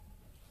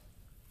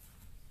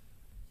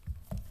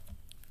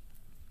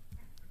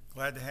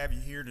Glad to have you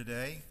here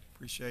today.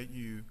 Appreciate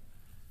you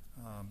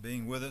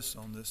being with us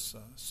on this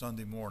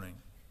Sunday morning.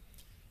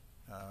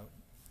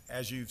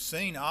 As you've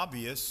seen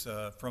obvious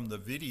from the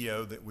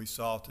video that we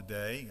saw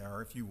today,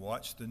 or if you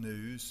watch the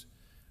news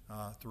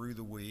through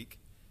the week,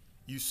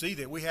 you see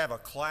that we have a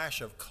clash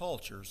of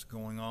cultures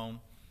going on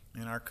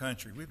in our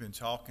country. We've been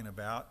talking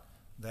about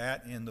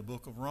that in the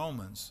book of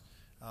Romans.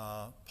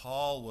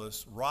 Paul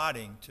was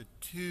writing to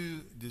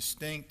two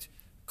distinct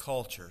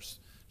cultures,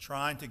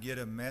 trying to get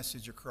a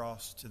message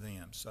across to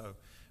them. So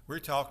we're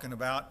talking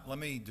about, let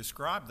me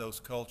describe those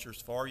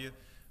cultures for you.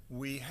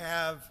 We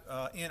have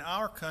in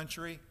our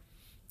country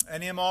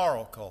an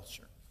immoral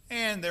culture,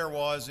 and there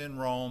was in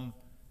Rome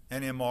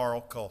an immoral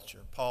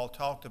culture. Paul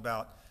talked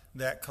about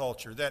that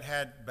culture that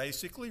had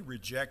basically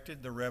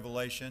rejected the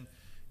revelation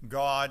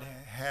God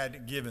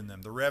had given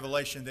them, the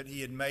revelation that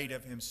he had made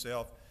of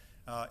himself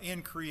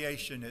in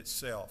creation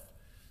itself,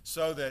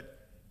 so that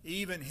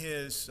even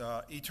his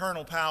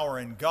eternal power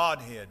and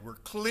Godhead were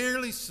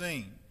clearly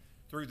seen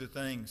through the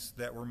things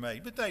that were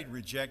made. But they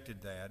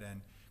rejected that and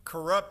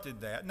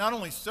corrupted that. Not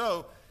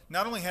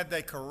only had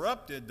they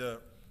corrupted the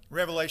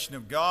revelation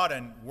of God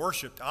and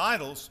worshiped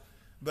idols,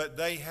 but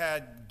they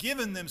had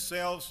given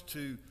themselves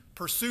to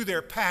pursue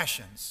their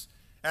passions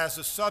as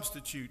a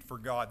substitute for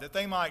God, that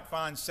they might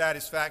find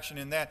satisfaction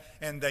in that.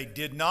 And they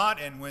did not,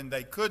 and when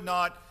they could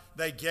not,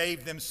 they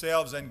gave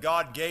themselves, and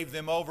God gave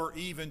them over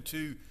even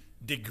to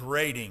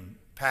degrading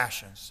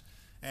passions.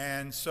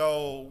 And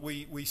so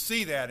we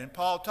see that. And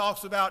Paul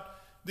talks about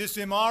this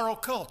immoral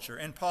culture.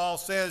 And Paul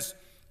says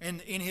in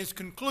his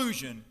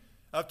conclusion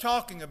of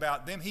talking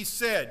about them, he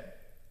said,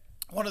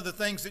 one of the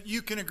things that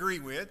you can agree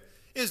with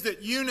is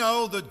that you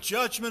know the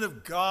judgment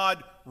of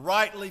God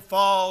rightly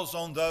falls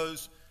on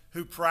those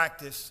who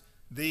practice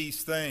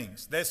these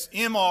things. This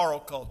immoral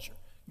culture.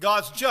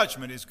 God's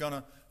judgment is going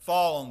to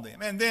fall on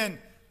them. And then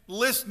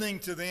listening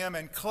to them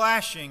and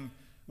clashing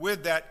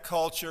with that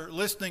culture,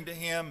 listening to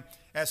him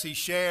as he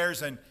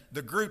shares, and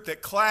the group that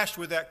clashed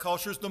with that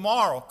culture is the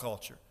moral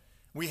culture.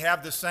 We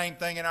have the same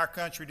thing in our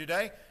country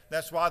today.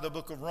 That's why the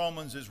book of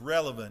Romans is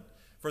relevant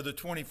for the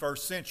 21st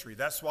century.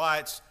 That's why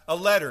it's a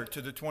letter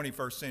to the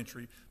 21st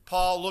century.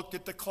 Paul looked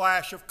at the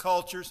clash of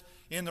cultures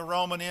in the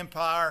Roman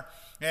Empire,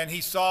 and he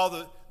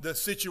saw the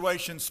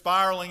situation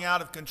spiraling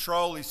out of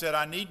control. He said,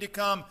 I need to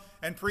come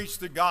and preach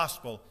the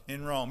gospel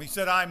in Rome. He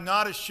said, I'm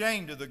not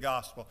ashamed of the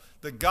gospel.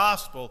 The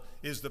gospel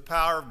is the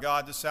power of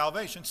God to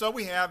salvation. So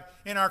we have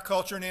in our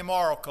culture an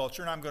immoral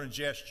culture, and I'm going to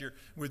gesture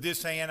with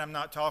this hand. I'm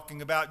not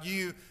talking about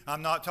you.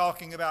 I'm not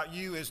talking about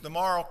you as the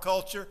moral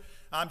culture.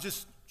 I'm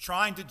just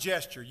trying to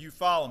gesture. You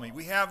follow me.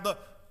 We have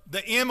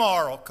the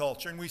immoral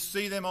culture, and we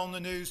see them on the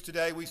news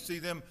today. We see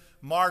them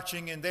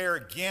marching, and they're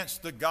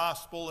against the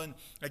gospel and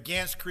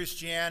against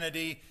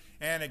Christianity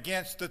and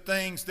against the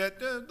things that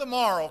the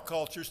moral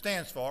culture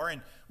stands for.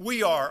 And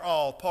we are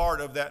all part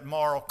of that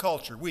moral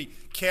culture. We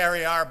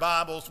carry our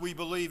Bibles. We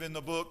believe in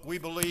the book. We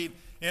believe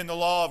in the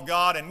law of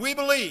God. And we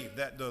believe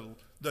that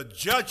the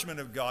judgment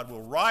of God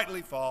will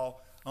rightly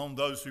fall on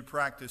those who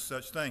practice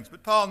such things.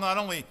 But Paul not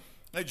only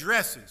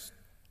addresses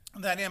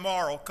that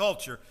immoral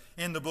culture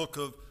in the book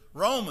of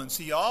Romans,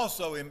 he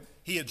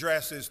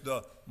addresses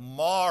the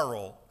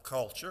moral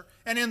culture.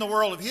 And in the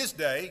world of his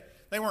day,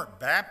 they weren't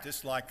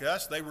Baptists like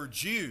us. They were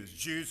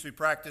Jews who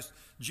practiced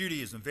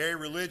Judaism, very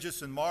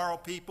religious and moral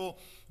people.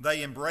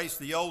 They embraced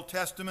the Old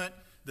Testament,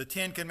 the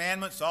Ten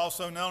Commandments,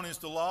 also known as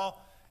the law,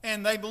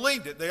 and they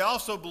believed it. They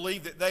also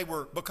believed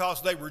that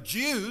because they were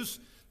Jews,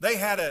 they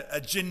had a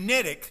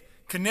genetic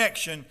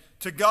connection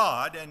to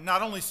God. And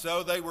not only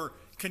so, they were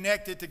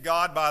connected to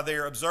God by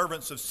their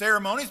observance of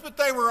ceremonies, but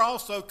they were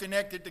also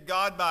connected to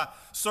God by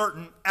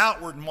certain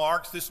outward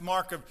marks, this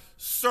mark of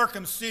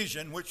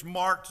circumcision, which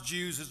marked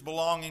Jews as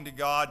belonging to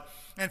God.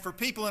 And for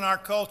people in our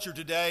culture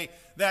today,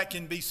 that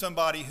can be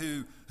somebody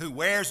who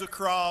wears a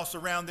cross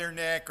around their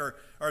neck,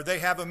 or they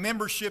have a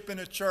membership in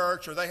a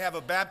church, or they have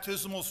a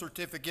baptismal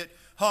certificate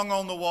hung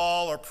on the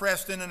wall or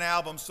pressed in an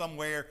album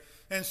somewhere.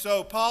 And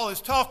so Paul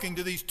is talking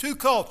to these two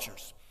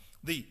cultures,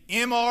 the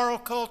immoral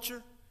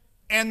culture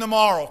and the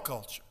moral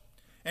culture.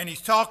 And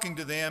he's talking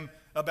to them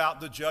about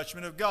the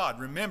judgment of God.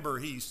 Remember,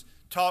 he's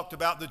talked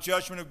about the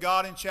judgment of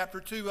God in chapter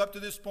 2 up to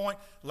this point.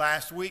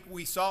 Last week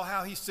we saw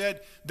how he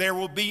said there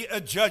will be a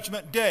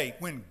judgment day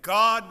when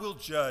God will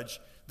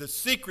judge the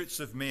secrets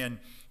of men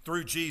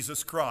through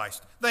Jesus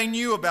Christ. They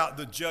knew about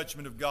the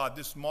judgment of God.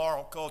 This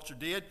moral culture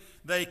did.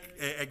 They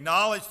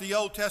acknowledged the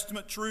Old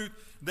Testament truth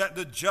that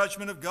the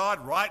judgment of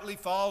God rightly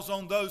falls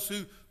on those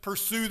who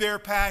pursue their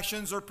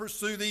passions or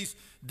pursue these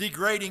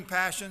degrading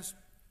passions.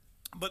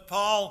 But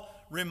Paul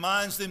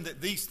reminds them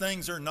that these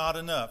things are not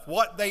enough.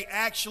 What they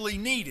actually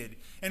needed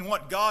and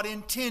what God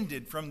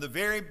intended from the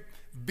very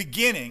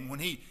beginning when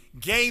he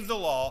gave the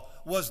law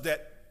was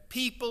that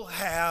people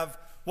have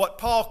what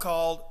Paul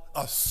called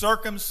a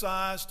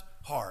circumcised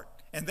heart.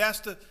 And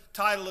that's the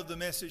title of the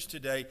message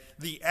today,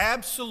 the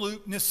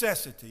absolute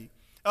necessity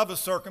of a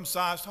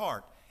circumcised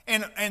heart.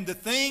 And the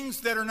things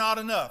that are not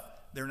enough,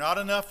 they're not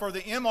enough for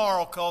the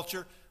immoral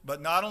culture,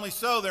 But not only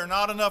so, they're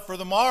not enough for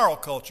the moral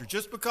culture.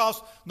 Just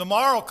because the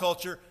moral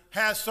culture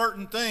has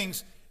certain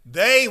things,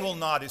 they will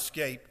not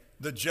escape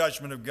the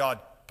judgment of God.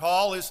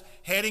 Paul is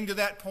heading to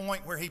that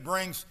point where he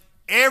brings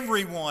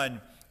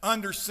everyone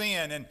under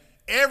sin and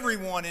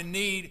everyone in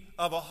need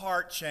of a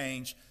heart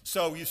change.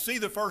 So you see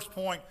the first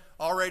point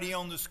already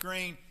on the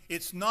screen.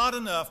 It's not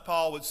enough,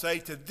 Paul would say,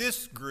 to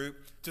this group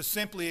to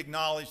simply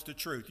acknowledge the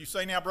truth. You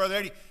say, now, Brother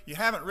Eddie, you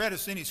haven't read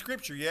us any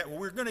scripture yet. Well,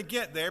 we're going to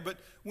get there, but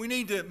we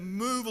need to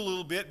move a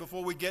little bit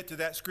before we get to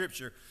that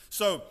scripture.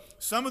 So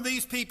some of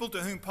these people to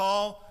whom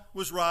Paul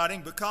was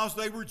writing, because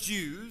they were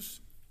Jews,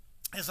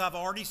 as I've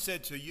already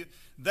said to you,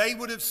 they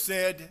would have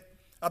said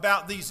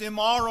about these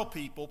immoral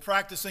people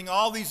practicing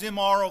all these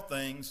immoral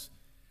things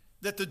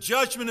that the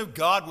judgment of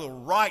God will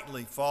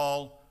rightly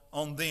fall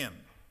on them.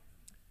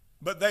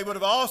 But they would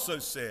have also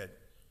said,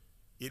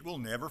 it will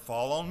never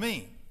fall on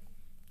me.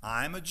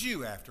 I am a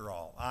Jew after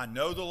all. I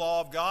know the law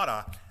of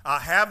God. I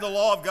have the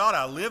law of God.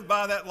 I live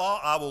by that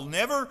law. I will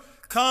never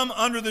come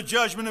under the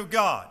judgment of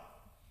God.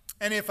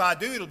 And if I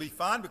do, it'll be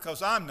fine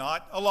because I'm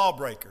not a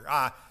lawbreaker.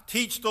 I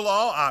teach the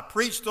law. I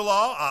preach the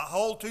law. I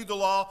hold to the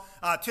law.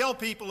 I tell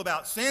people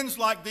about sins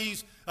like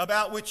these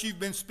about which you've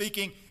been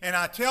speaking, and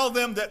I tell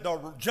them that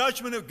the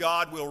judgment of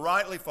God will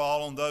rightly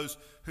fall on those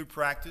who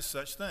practice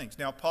such things.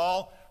 Now,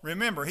 Paul,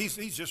 remember, he's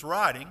just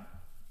writing,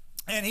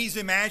 and he's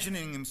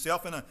imagining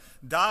himself in a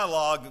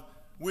dialogue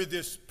with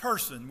this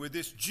person, with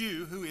this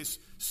Jew who is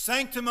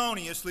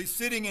sanctimoniously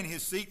sitting in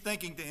his seat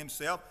thinking to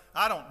himself,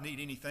 I don't need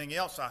anything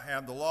else. I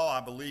have the law.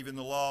 I believe in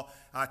the law.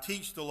 I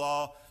teach the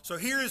law. So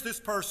here is this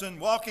person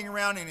walking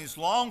around in his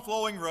long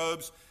flowing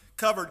robes,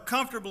 covered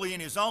comfortably in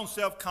his own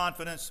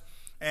self-confidence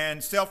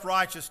and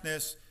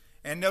self-righteousness.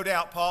 And no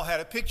doubt Paul had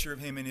a picture of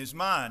him in his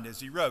mind as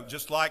he wrote.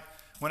 Just like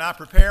when I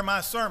prepare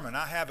my sermon,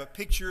 I have a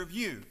picture of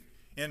you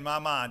in my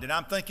mind. And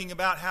I'm thinking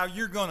about how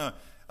you're going to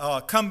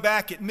come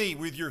back at me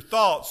with your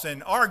thoughts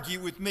and argue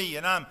with me.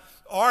 And I'm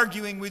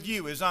arguing with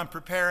you as I'm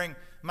preparing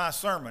my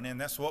sermon. And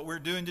that's what we're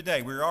doing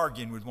today. We're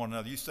arguing with one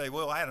another. You say,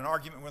 well, I had an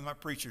argument with my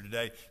preacher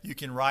today. You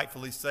can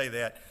rightfully say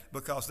that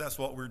because that's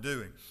what we're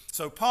doing.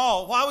 So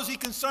Paul, why was he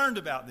concerned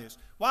about this?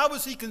 Why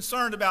was he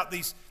concerned about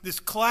this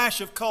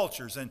clash of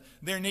cultures and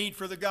their need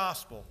for the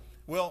gospel?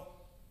 Well,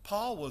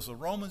 Paul was a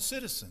Roman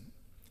citizen.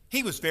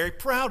 He was very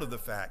proud of the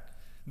fact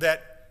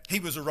that he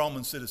was a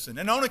Roman citizen.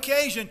 And on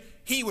occasion,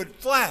 he would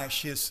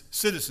flash his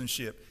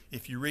citizenship.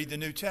 If you read the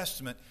New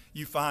Testament,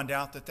 you find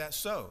out that that's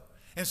so.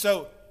 And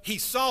so he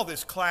saw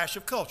this clash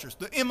of cultures,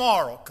 the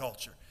immoral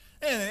culture,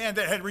 and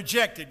that had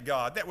rejected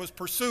God, that was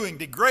pursuing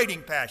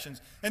degrading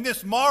passions, and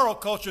this moral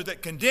culture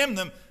that condemned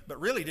them, but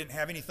really didn't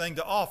have anything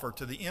to offer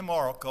to the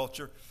immoral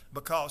culture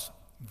because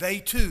they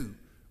too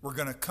were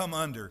going to come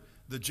under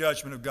the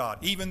judgment of God,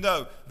 even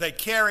though they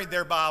carried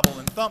their Bible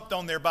and thumped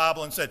on their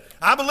Bible and said,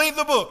 I believe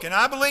the book and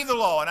I believe the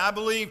law and I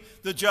believe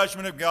the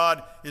judgment of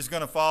God is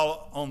going to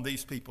fall on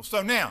these people.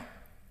 So now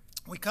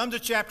we come to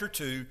chapter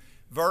 2,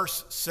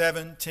 verse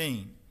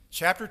 17.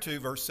 Chapter 2,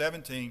 verse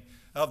 17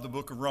 of the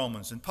book of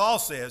Romans. And Paul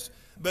says,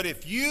 but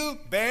if you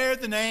bear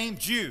the name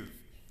Jew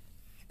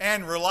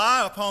and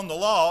rely upon the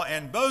law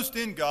and boast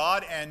in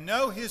God and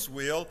know his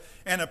will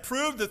and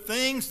approve the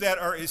things that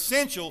are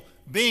essential,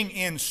 being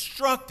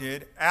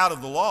instructed out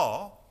of the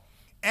law,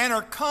 and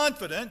are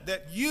confident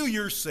that you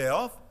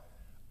yourself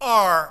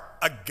are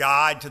a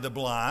guide to the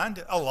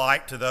blind, a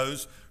light to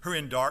those who are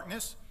in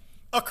darkness,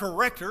 a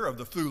corrector of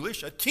the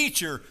foolish, a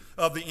teacher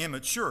of the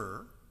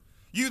immature.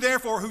 You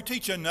therefore who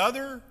teach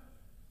another,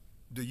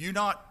 do you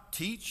not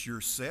teach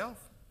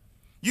yourself?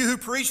 You who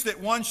preach that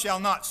one shall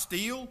not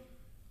steal,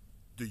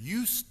 do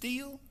you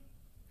steal?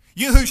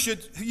 You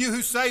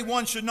who say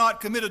one should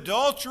not commit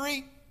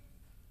adultery,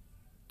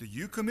 do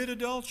you commit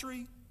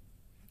adultery?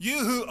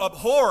 You who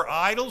abhor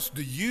idols,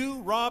 do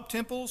you rob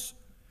temples?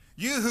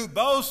 You who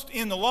boast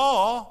in the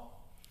law,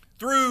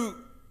 through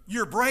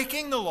your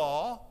breaking the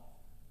law,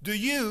 do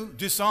you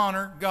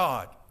dishonor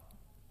God?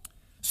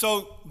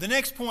 So the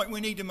next point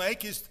we need to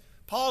make is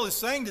Paul is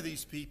saying to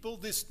these people,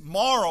 this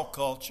moral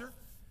culture,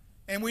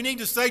 and we need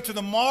to say to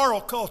the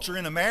moral culture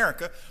in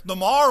America, the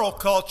moral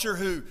culture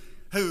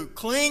who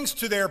clings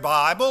to their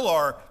Bible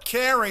or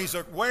carries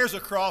or wears a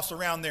cross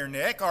around their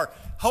neck or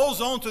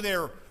holds on to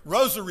their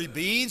rosary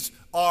beads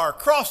or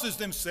crosses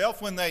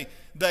themselves when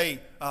they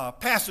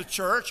pass a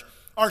church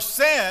or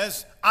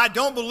says, I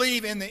don't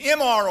believe in the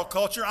immoral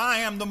culture, I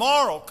am the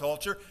moral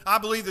culture. I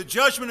believe the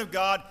judgment of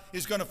God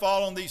is going to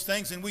fall on these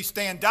things, and we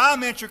stand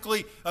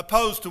diametrically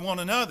opposed to one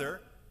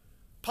another.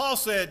 Paul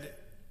said,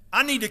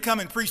 I need to come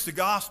and preach the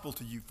gospel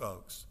to you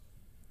folks,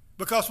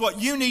 because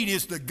what you need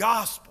is the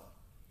gospel.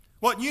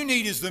 What you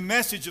need is the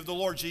message of the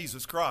Lord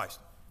Jesus Christ.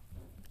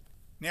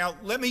 Now,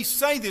 let me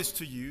say this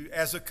to you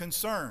as a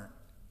concern.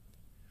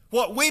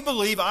 What we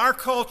believe our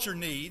culture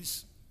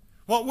needs,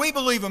 what we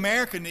believe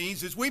America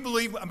needs, is we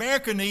believe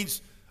America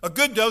needs a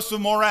good dose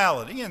of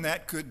morality, and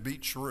that could be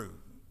true.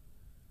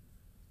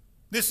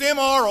 This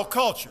immoral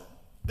culture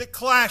that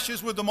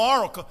clashes with the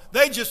moral culture,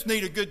 they just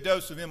need a good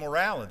dose of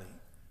immorality.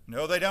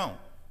 No, they don't.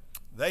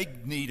 They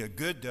need a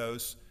good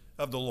dose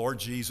of the Lord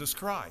Jesus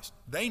Christ.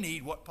 They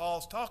need what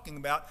Paul's talking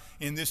about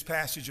in this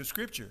passage of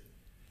Scripture.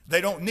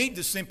 They don't need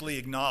to simply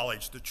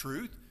acknowledge the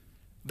truth.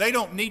 They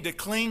don't need to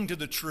cling to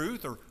the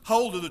truth or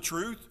hold to the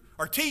truth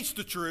or teach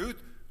the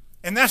truth.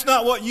 And that's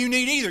not what you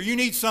need either. You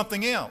need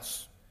something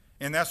else.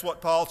 And that's what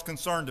Paul's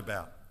concerned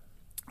about.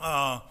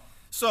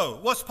 So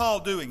what's Paul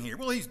doing here?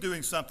 Well, he's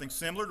doing something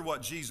similar to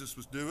what Jesus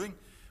was doing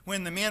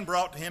when the men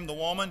brought to him the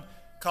woman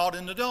caught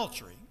in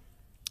adultery.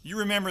 You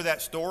remember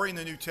that story in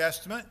the New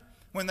Testament?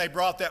 When they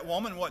brought that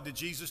woman, what did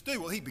Jesus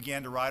do? Well, he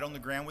began to write on the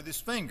ground with his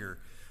finger.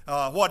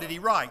 What did he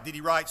write? Did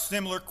he write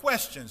similar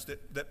questions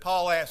that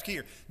Paul asked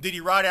here? Did he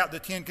write out the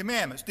Ten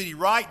Commandments? Did he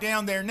write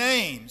down their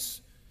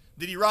names?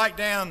 Did he write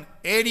down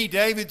Eddie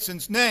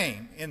Davidson's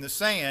name in the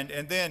sand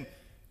and then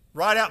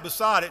right out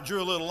beside it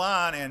drew a little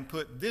line and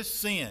put this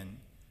sin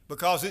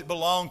because it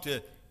belonged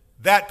to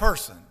that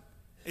person?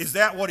 Is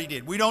that what he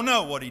did? We don't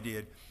know what he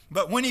did.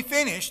 But when he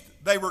finished,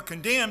 they were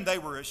condemned, they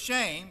were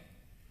ashamed,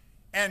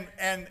 and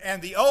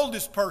the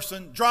oldest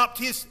person dropped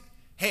his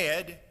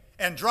head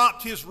and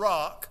dropped his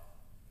rock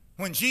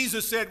when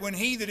Jesus said, when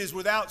he that is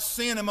without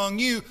sin among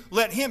you,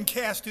 let him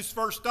cast his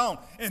first stone.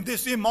 And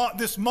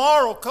this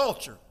moral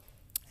culture,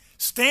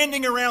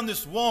 standing around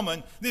this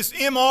woman, this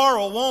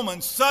immoral woman,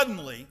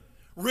 suddenly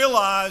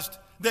realized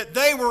that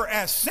they were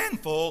as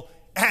sinful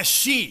as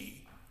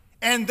she,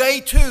 and they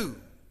too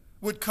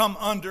would come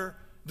under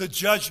the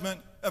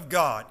judgment of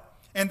God.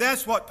 And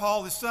that's what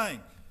Paul is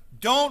saying.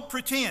 Don't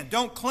pretend.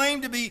 Don't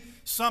claim to be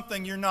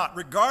something you're not.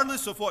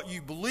 Regardless of what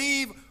you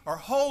believe or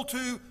hold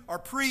to or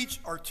preach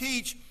or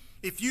teach,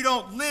 if you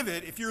don't live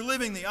it, if you're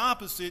living the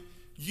opposite,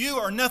 you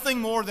are nothing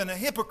more than a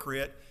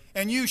hypocrite,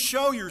 and you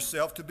show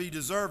yourself to be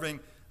deserving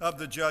of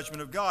the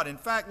judgment of God. In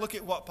fact, look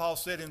at what Paul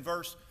said in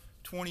verse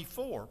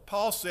 24.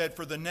 Paul said,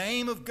 "For the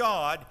name of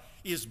God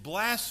is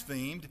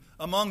blasphemed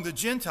among the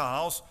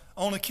Gentiles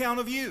on account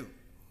of you."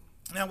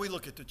 Now we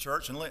look at the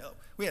church, and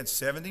we had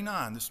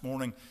 79 this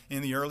morning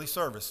in the early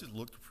service. It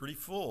looked pretty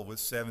full with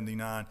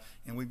 79,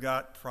 and we've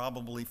got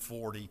probably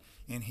 40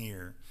 in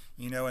here.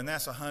 You know, and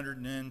that's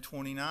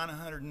 129,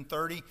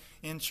 130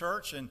 in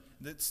church, and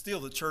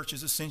still the church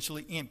is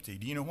essentially empty.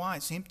 Do you know why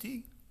it's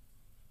empty?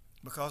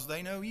 Because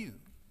they know you,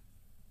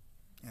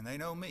 and they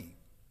know me,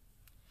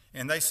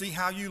 and they see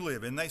how you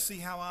live, and they see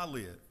how I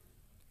live.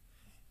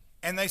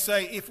 And they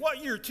say, if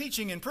what you're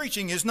teaching and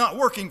preaching is not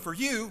working for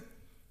you,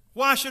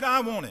 why should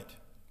I want it?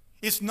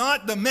 It's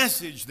not the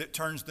message that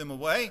turns them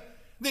away,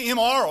 the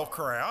immoral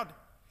crowd.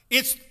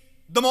 It's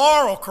the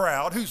moral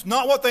crowd who's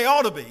not what they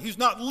ought to be, who's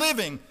not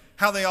living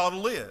how they ought to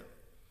live.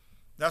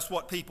 That's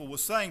what people were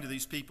saying to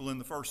these people in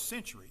the first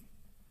century.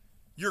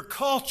 Your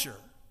culture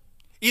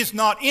is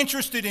not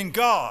interested in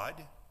God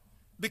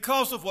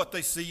because of what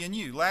they see in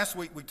you. Last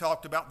week we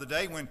talked about the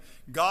day when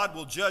God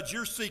will judge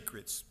your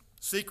secrets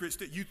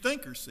that you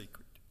think are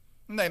secret.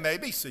 And they may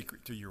be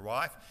secret to your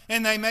wife,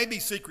 and they may be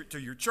secret to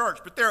your church,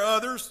 but there are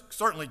others,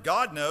 certainly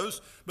God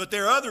knows, but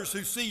there are others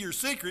who see your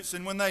secrets,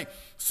 and when they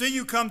see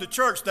you come to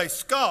church, they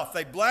scoff,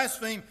 they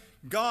blaspheme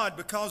God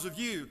because of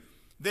you.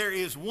 There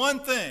is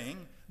one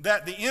thing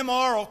that the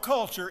immoral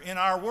culture in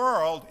our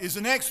world is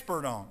an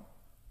expert on.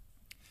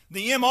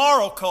 The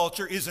immoral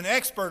culture is an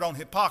expert on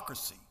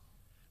hypocrisy.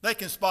 They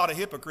can spot a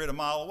hypocrite a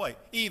mile away.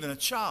 Even a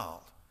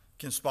child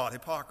can spot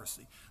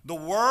hypocrisy. The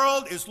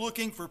world is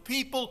looking for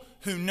people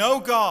who know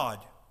God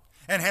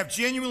and have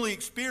genuinely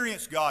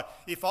experienced God.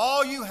 If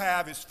all you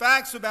have is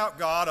facts about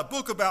God, a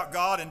book about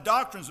God, and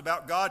doctrines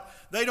about God,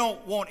 they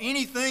don't want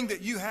anything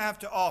that you have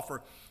to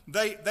offer.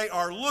 They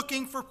are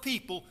looking for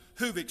people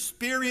who've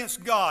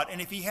experienced God.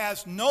 And if He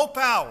has no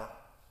power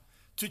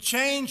to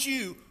change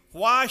you,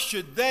 why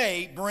should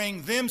they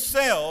bring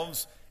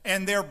themselves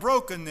and their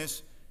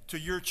brokenness to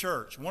your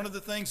church? One of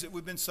the things that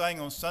we've been saying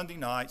on Sunday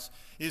nights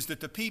is that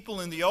the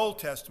people in the Old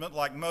Testament,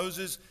 like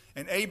Moses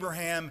and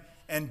Abraham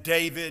and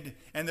David,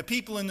 and the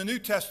people in the New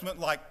Testament,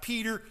 like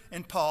Peter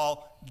and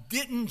Paul,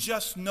 didn't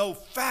just know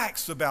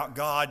facts about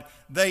God,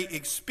 they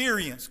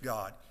experienced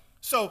God.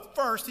 So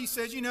first, he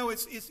says, you know,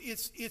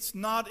 it's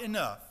not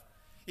enough.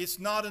 It's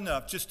not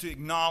enough just to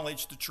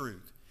acknowledge the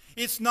truth.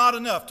 It's not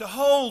enough to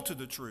hold to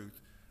the truth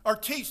or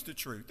teach the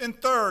truth. And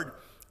third,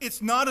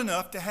 it's not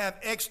enough to have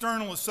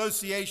external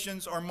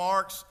associations or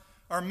marks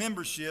or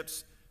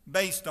memberships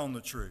based on the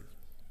truth.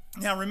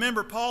 Now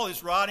remember, Paul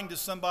is writing to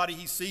somebody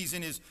he sees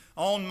in his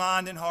own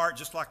mind and heart,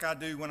 just like I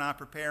do when I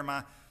prepare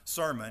my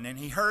sermon. And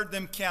he heard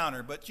them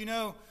counter, but you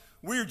know,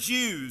 we're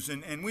Jews,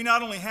 and we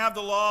not only have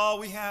the law,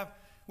 we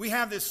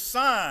have this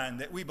sign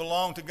that we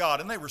belong to God.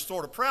 And they were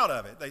sort of proud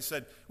of it. They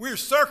said, we're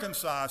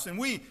circumcised, and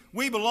we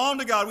belong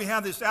to God. We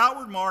have this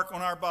outward mark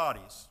on our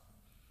bodies.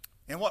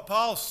 And what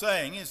Paul's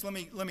saying is, let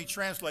me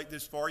translate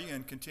this for you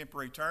in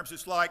contemporary terms.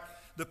 It's like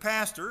the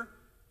pastor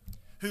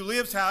who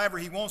lives however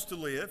he wants to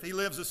live. He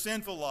lives a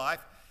sinful life.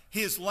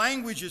 His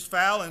language is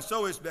foul, and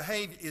so is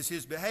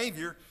his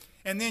behavior.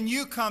 And then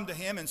you come to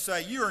him and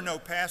say, you are no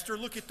pastor,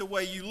 look at the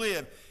way you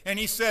live. And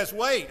he says,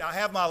 wait, I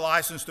have my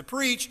license to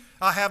preach,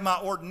 I have my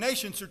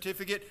ordination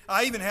certificate,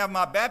 I even have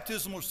my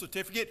baptismal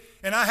certificate,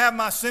 and I have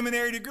my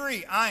seminary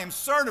degree. I am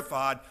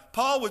certified.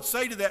 Paul would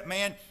say to that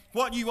man,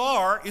 what you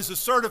are is a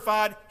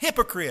certified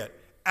hypocrite.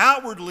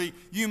 Outwardly,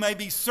 you may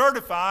be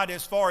certified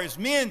as far as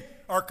men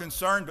are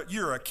concerned, but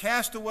you're a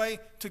castaway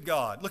to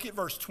God. Look at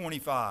verse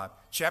 25,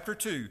 chapter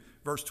 2.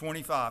 Verse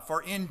 25,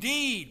 for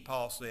indeed,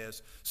 Paul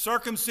says,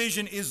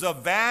 circumcision is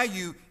of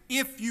value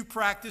if you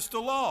practice the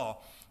law.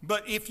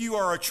 But if you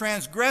are a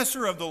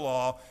transgressor of the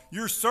law,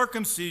 your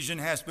circumcision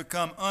has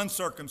become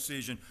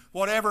uncircumcision.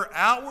 Whatever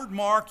outward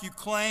mark you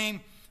claim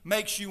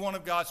makes you one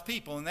of God's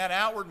people. And that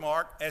outward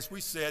mark, as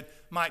we said,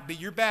 might be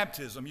your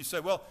baptism. You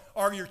say, well,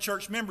 or your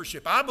church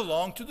membership. I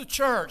belong to the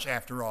church,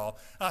 after all.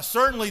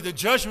 Certainly the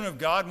judgment of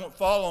God won't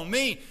fall on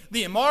me,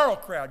 the immoral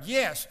crowd,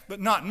 yes,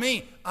 but not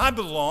me. I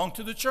belong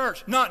to the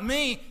church. Not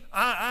me.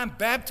 I'm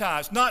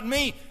baptized. Not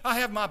me. I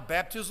have my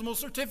baptismal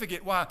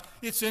certificate. Why?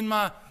 It's in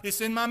my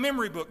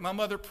memory book. My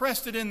mother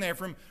pressed it in there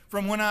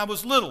from when I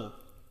was little.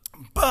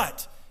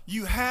 But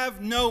you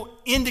have no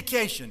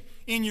indication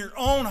in your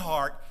own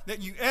heart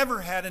that you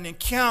ever had an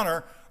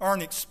encounter or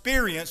an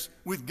experience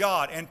with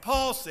God. And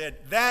Paul said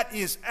that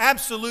is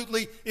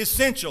absolutely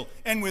essential.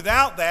 And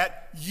without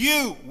that,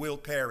 you will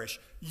perish.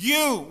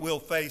 You will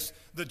face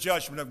the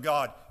judgment of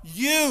God.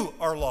 You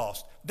are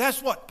lost.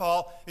 That's what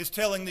Paul is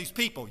telling these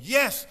people.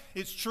 Yes,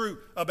 it's true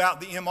about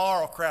the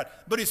immoral crowd,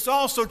 but it's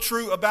also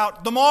true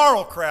about the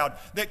moral crowd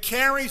that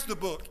carries the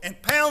book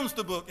and pounds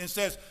the book and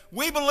says,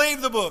 we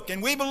believe the book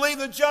and we believe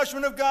the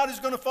judgment of God is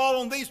going to fall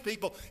on these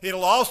people.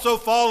 It'll also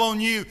fall on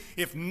you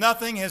if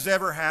nothing has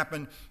ever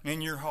happened in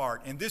your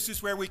heart. And this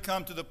is where we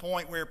come to the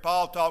point where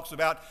Paul talks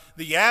about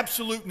the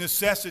absolute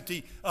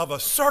necessity of a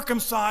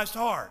circumcised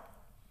heart.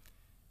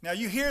 Now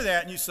you hear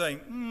that and you say,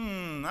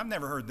 I've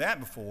never heard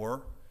that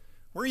before.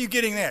 Where are you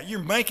getting that? You're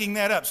making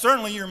that up.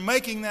 Certainly you're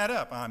making that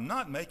up. I'm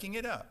not making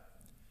it up.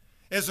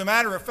 As a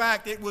matter of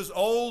fact, it was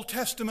Old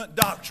Testament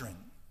doctrine.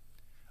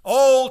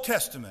 Old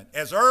Testament.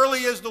 As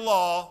early as the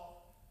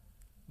law,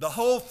 the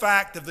whole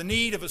fact of the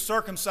need of a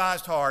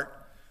circumcised heart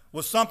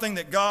was something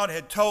that God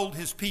had told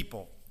his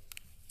people.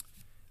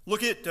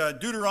 Look at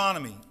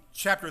Deuteronomy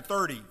chapter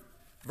 30,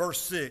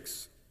 verse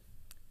 6.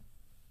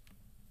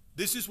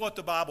 This is what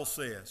the Bible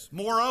says.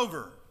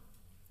 Moreover,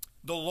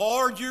 the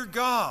Lord your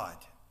God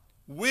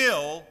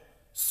will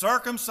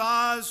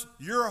circumcise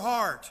your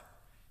heart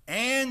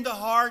and the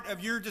heart of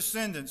your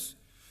descendants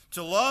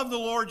to love the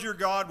Lord your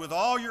God with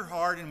all your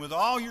heart and with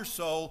all your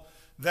soul,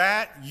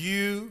 that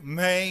you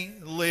may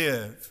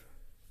live.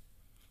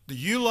 Do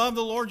you love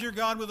the Lord your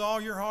God with all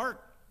your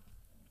heart,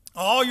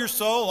 all your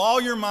soul,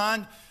 all your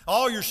mind,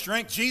 all your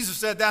strength? Jesus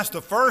said that's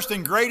the first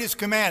and greatest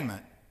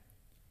commandment.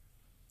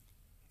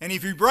 And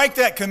if you break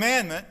that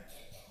commandment,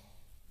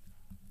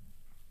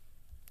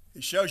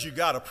 it shows you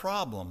got a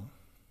problem.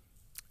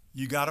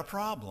 You got a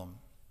problem.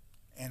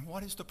 And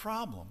what is the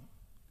problem?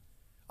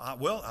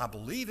 Well, I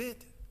believe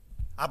it.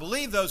 I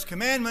believe those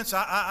commandments.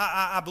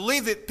 I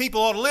believe that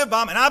people ought to live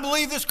by them. And I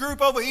believe this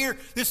group over here,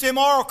 this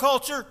immoral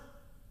culture,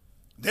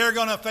 they're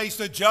going to face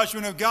the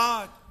judgment of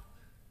God.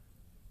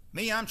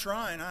 Me, I'm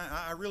trying.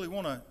 I really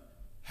want to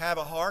have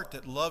a heart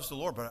that loves the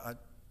Lord, but I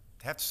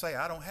have to say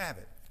I don't have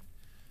it.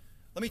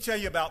 Let me tell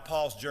you about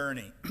Paul's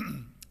journey.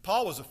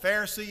 Paul was a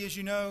Pharisee, as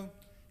you know.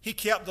 He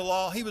kept the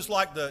law. He was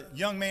like the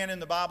young man in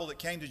the Bible that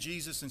came to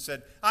Jesus and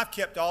said, I've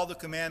kept all the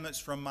commandments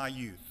from my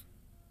youth.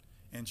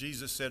 And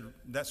Jesus said,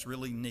 that's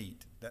really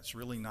neat. That's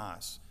really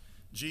nice.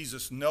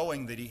 Jesus,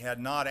 knowing that he had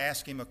not,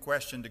 asked him a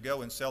question to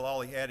go and sell all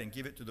he had and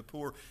give it to the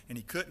poor. And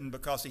he couldn't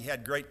because he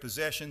had great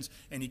possessions.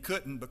 And he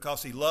couldn't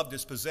because he loved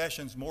his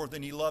possessions more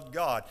than he loved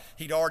God.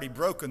 He'd already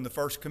broken the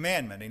first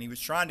commandment. And he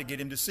was trying to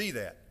get him to see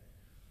that.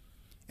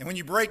 And when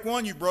you break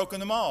one, you've broken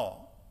them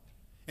all.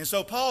 And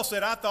so Paul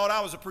said, I thought I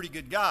was a pretty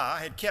good guy.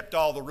 I had kept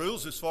all the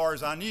rules as far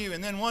as I knew.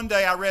 And then one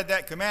day I read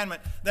that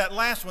commandment, that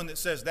last one that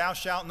says, thou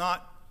shalt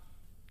not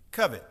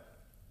covet.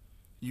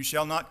 You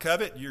shall not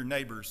covet your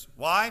neighbor's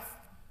wife,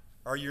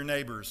 or your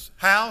neighbor's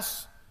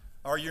house,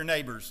 or your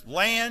neighbor's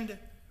land,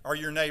 or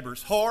your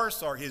neighbor's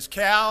horse, or his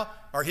cow,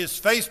 or his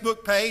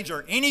Facebook page,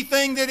 or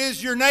anything that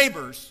is your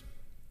neighbor's.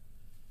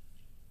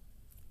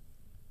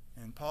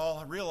 And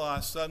Paul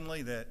realized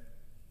suddenly that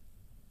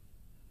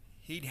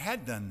he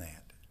had done that.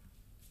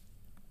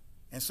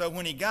 And so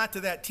when he got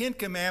to that 10th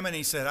commandment,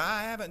 he said,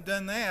 I haven't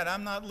done that.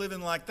 I'm not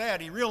living like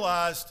that. He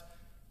realized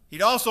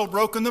he'd also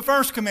broken the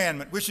first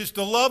commandment, which is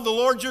to love the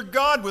Lord your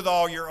God with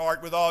all your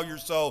heart, with all your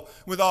soul,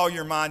 with all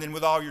your mind, and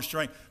with all your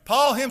strength.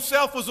 Paul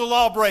himself was a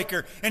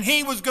lawbreaker, and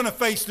he was going to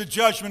face the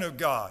judgment of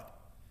God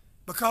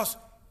because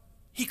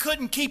he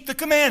couldn't keep the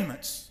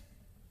commandments.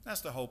 That's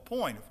the whole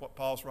point of what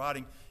Paul's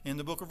writing in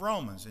the book of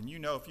Romans. And you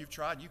know, if you've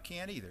tried, you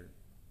can't either.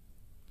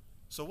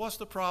 So what's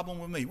the problem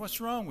with me?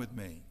 What's wrong with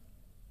me?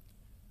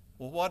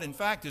 Well, what in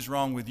fact is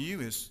wrong with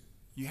you is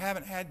you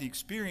haven't had the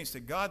experience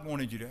that God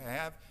wanted you to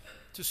have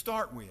to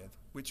start with,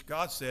 which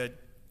God said,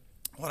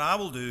 what I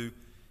will do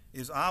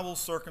is I will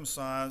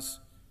circumcise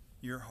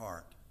your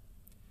heart.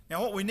 Now,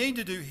 what we need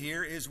to do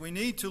here is we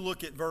need to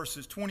look at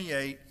verses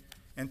 28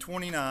 and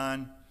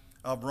 29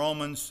 of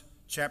Romans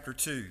chapter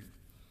 2.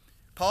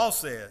 Paul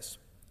says,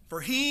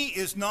 "For he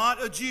is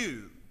not a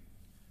Jew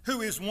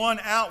who is one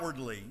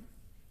outwardly."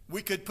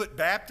 We could put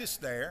Baptist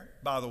there,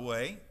 by the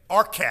way,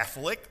 or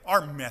Catholic,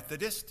 or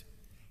Methodist.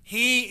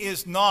 He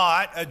is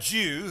not a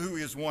Jew who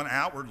is one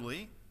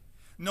outwardly,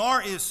 nor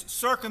is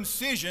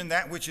circumcision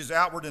that which is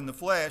outward in the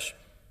flesh,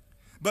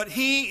 but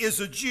he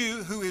is a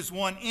Jew who is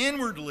one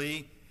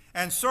inwardly,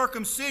 and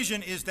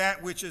circumcision is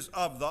that which is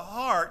of the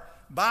heart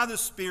by the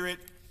Spirit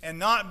and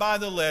not by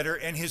the letter,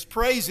 and his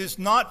praise is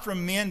not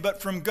from men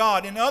but from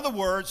God. In other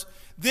words,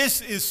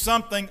 this is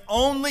something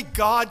only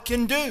God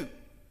can do.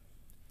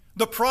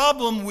 The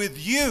problem with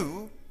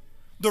you,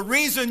 the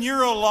reason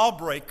you're a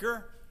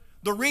lawbreaker,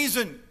 the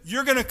reason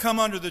you're going to come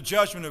under the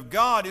judgment of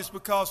God is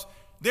because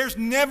there's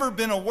never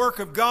been a work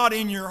of God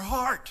in your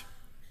heart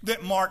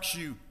that marks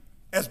you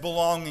as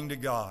belonging to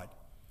God.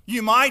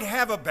 You might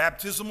have a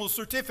baptismal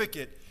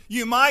certificate.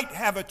 You might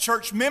have a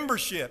church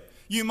membership.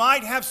 You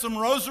might have some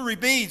rosary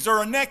beads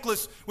or a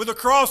necklace with a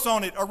cross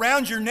on it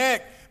around your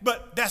neck,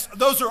 but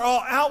those are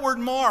all outward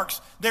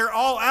marks. They're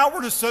all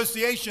outward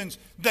associations.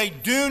 They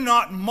do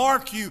not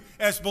mark you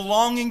as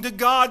belonging to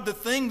God. The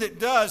thing that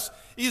does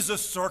is a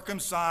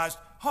circumcised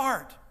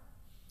heart.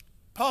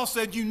 Paul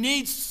said you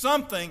need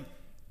something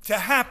to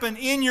happen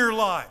in your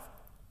life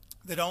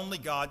that only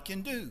God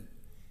can do.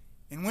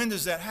 And when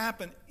does that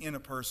happen in a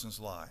person's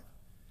life?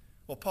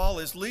 Well, Paul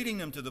is leading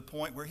them to the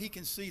point where he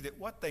can see that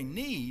what they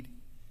need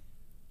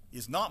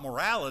is not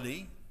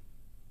morality.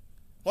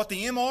 What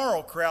the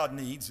immoral crowd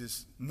needs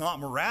is not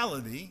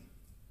morality.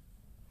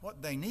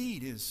 What they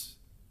need is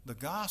the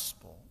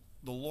gospel,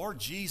 the Lord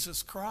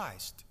Jesus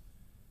Christ.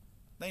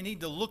 They need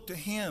to look to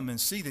him and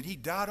see that he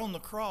died on the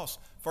cross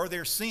for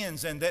their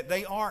sins and that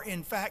they are,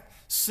 in fact,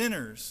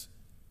 sinners.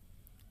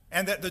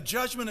 And that the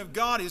judgment of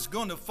God is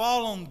going to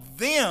fall on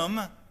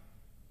them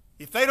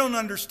if they don't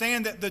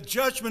understand that the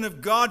judgment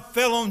of God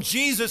fell on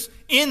Jesus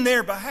in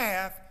their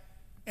behalf.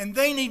 And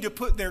they need to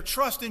put their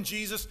trust in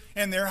Jesus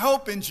and their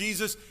hope in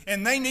Jesus,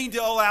 and they need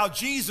to allow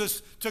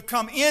Jesus to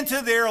come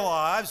into their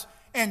lives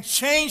and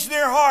change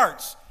their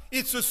hearts.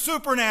 It's a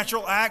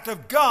supernatural act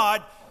of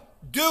God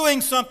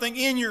doing something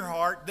in your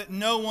heart that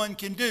no one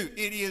can do.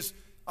 It is,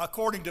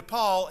 according to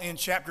Paul in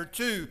chapter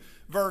 2,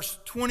 verse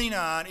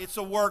 29, it's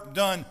a work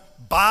done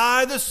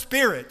by the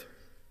Spirit.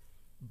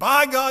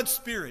 By God's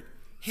Spirit,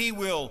 he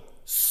will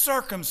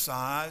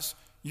circumcise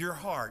your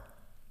heart.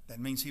 That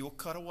means he will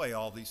cut away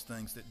all these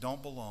things that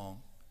don't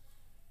belong,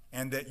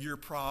 and that your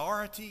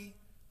priority,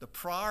 the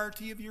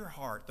priority of your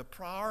heart, the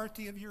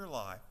priority of your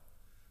life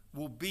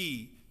will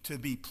be to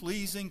be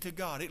pleasing to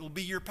God. It will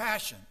be your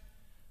passion,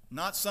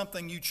 not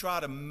something you try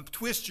to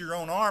twist your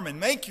own arm and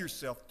make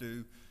yourself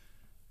do,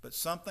 but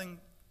something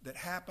that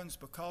happens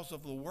because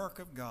of the work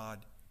of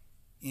God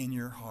in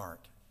your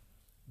heart.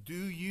 Do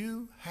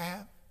you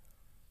have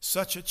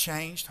such a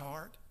changed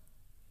heart?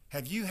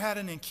 Have you had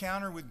an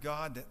encounter with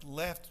God that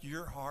left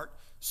your heart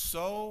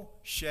so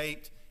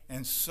shaped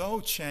and so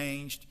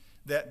changed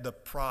that the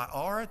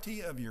priority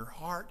of your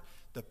heart,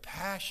 the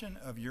passion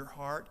of your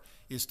heart,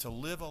 is to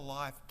live a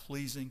life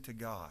pleasing to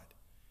God?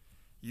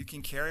 You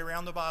can carry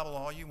around the Bible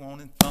all you want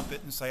and thump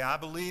it and say, I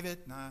believe it,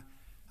 and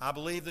I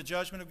believe the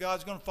judgment of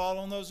God's going to fall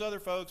on those other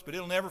folks, but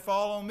it'll never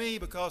fall on me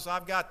because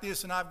I've got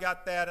this and I've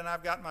got that and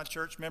I've got my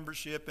church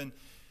membership. And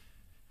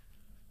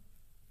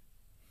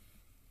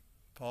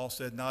Paul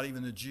said not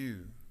even a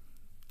Jew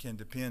can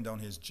depend on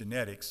his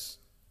genetics,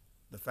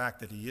 the fact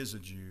that he is a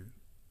Jew,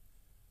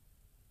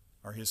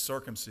 or his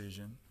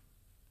circumcision,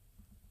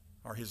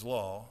 or his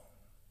law,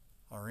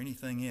 or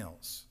anything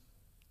else.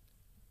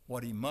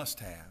 What he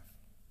must have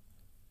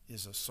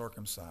is a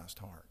circumcised heart.